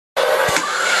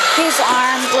His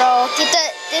arm broke.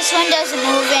 This one doesn't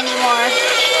move anymore.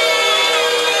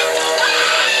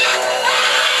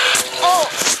 Oh!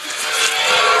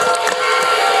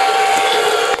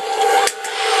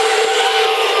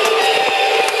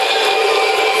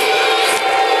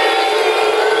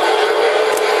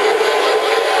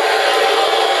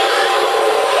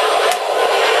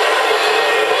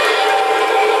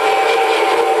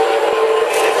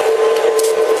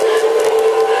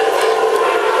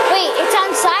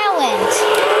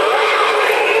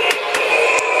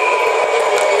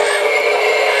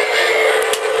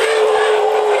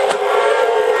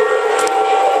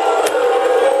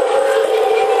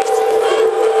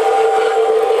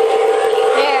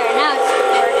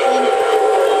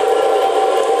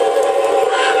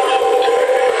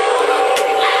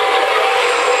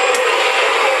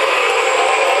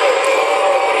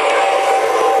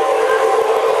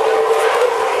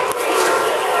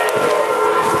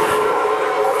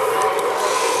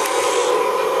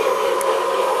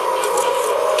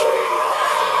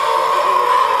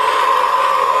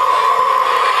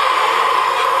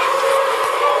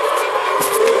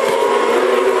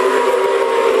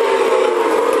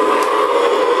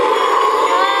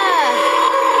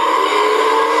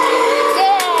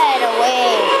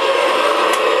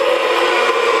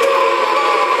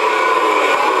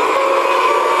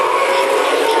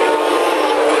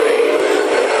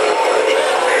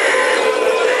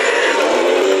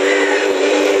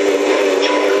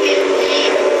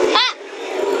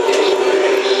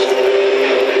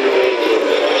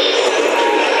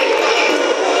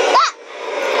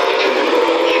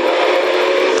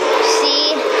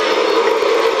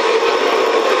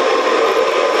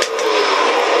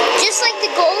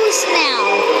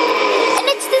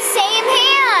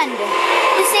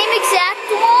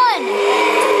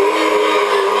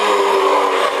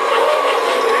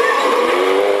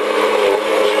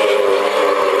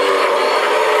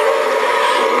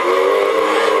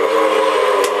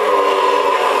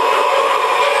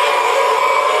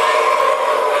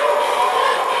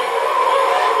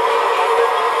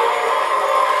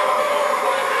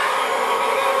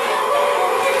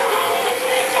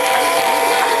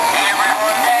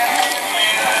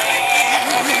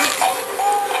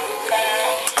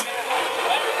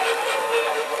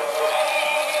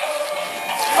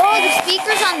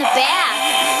 On the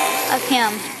back of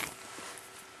him.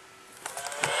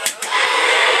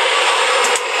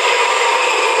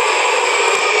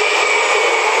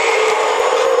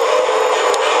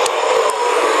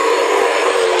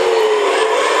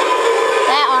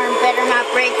 That arm better not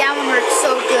break. That one hurts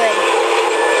so good.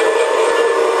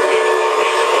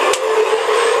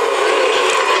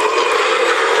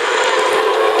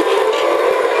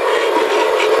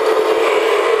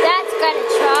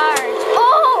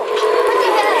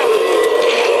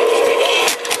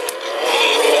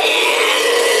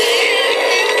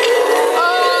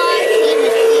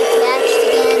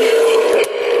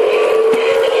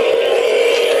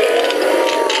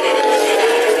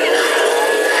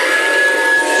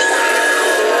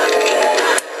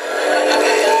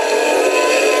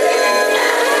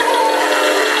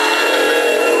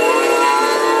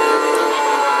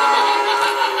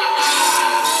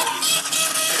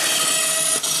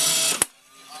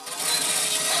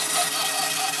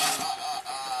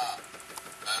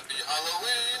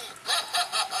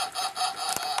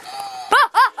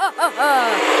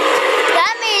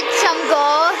 That made some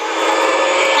go.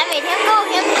 That made him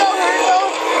go, her go,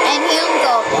 and him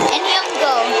go, and him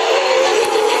go.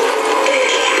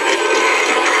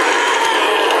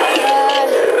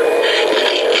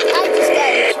 I just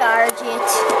gotta charge it.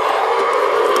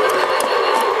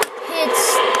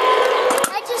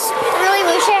 I just really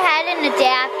wish I had an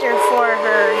adapter for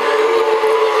her.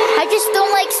 I just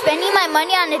don't like spending my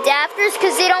money on adapters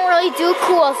because they don't really do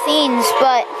cool things,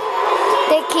 but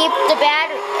they keep the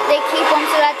battery, they keep them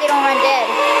so that they don't run dead.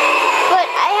 But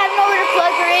I have nowhere to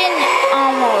plug her in,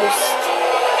 almost.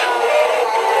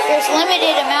 There's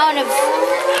limited amount of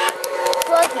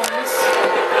plugins.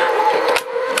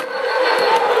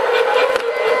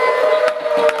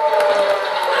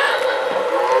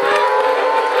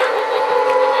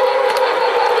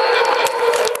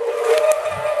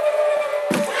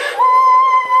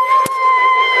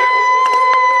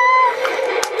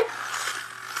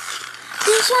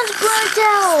 This one's burnt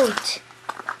out.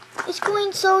 It's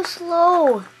going so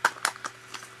slow.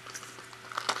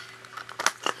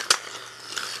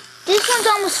 This one's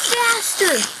almost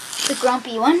faster. The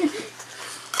grumpy one.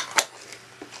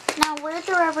 Now where'd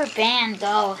the rubber band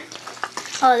go?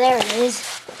 Oh, there it is.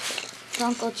 The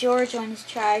Uncle George one is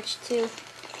charged too.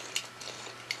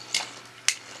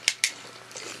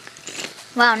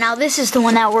 Wow, now this is the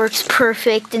one that works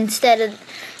perfect instead of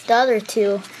the other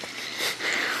two.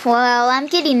 Well, I'm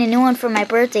getting a new one for my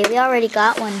birthday. We already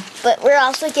got one. But we're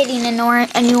also getting a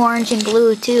new orange and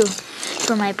blue, too,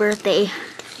 for my birthday.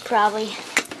 Probably.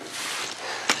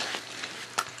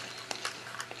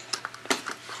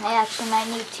 I actually might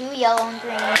need 2 yellow and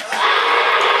greens.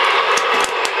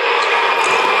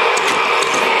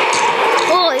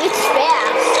 Oh, it's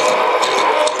fast.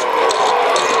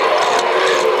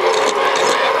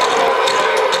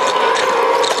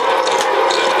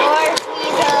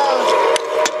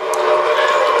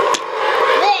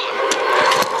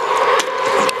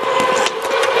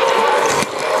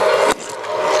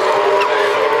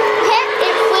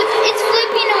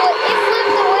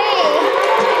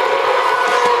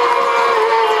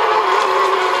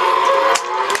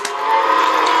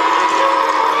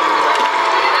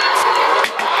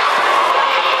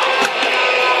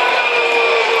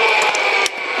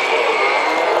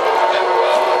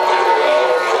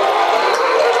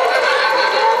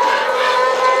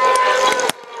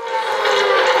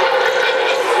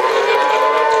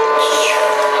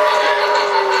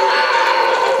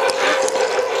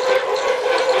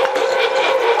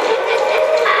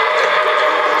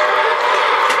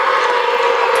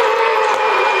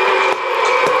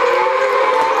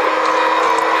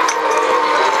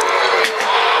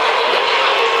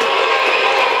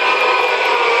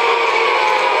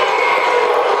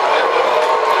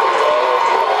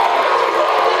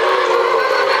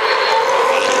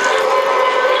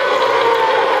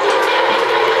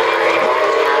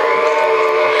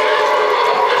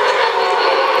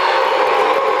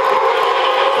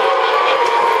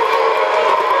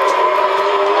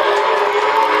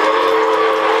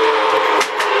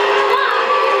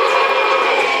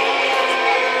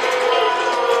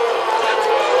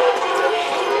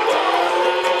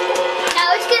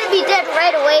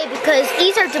 Because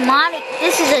these are demonic.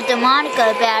 This is a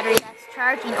Demonica battery that's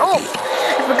charging. Oh,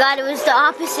 I forgot it was the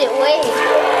opposite way.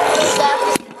 It's the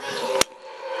opposite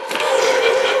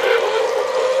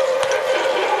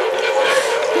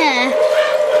way.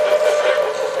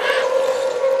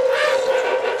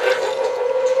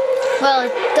 Well,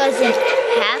 it doesn't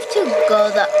have to go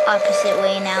the opposite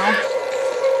way now.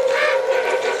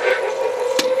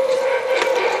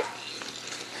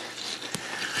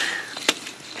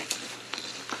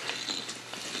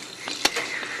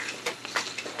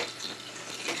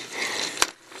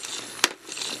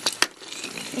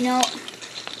 You know,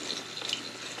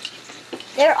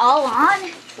 they're all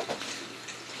on.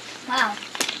 Wow.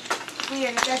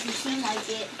 Weird, it doesn't seem like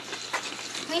it.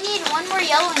 We need one more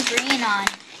yellow and green on.